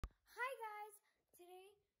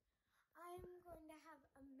am going to have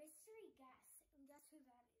a mystery guest, and guess who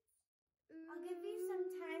that is? I'll give you some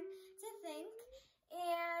time to think,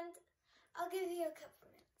 and I'll give you a couple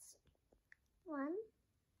minutes. 1,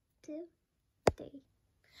 2, 3.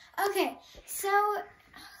 Okay, so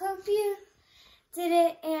hope you did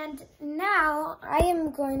it, and now I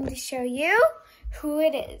am going to show you who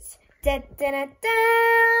it is. Da, da, da, da.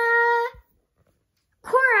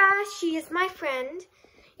 Cora, she is my friend.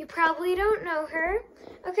 You probably don't know her.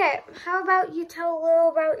 Okay, how about you tell a little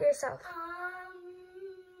about yourself?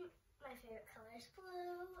 My favorite color is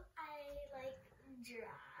blue. I like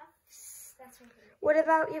giraffes. That's my favorite. What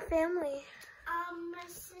about your family? My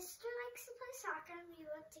sister likes to play soccer, and we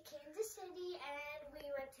went to Kansas City, and we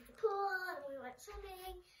went to the pool, and we went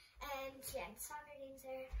swimming, and she had soccer games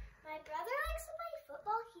there. My brother likes to play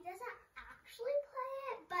football. He doesn't actually play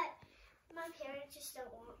it, but my parents just don't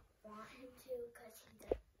want him to because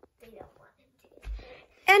they don't want him to.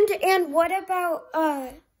 And what about,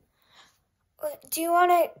 do you want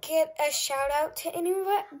to get a shout out to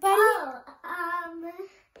anybody?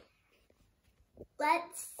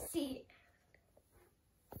 Let's see.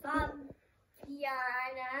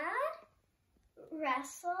 Yana,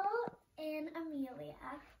 Russell, and Amelia.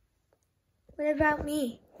 What about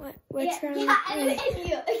me? What's wrong with and me?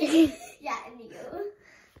 you. Yeah, and you.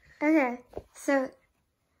 Okay, so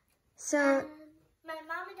My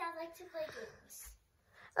mom and dad like to play games.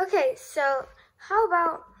 okay, so how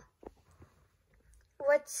about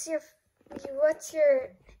what's your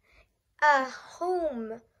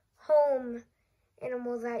home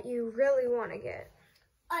animal that you really want to get?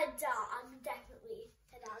 A dog, definitely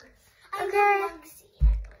a dog. Okay. I love Mugsy.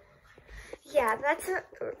 Yeah,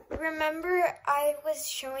 remember I was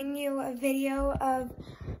showing you a video of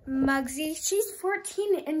Mugsy. She's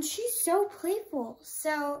 14 and she's so playful.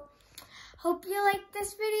 So, hope you like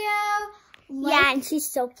this video. Yeah, and she's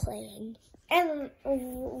still playing. And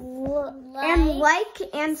like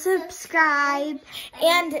and subscribe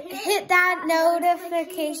and hit that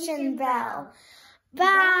notification bell.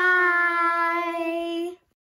 Bye.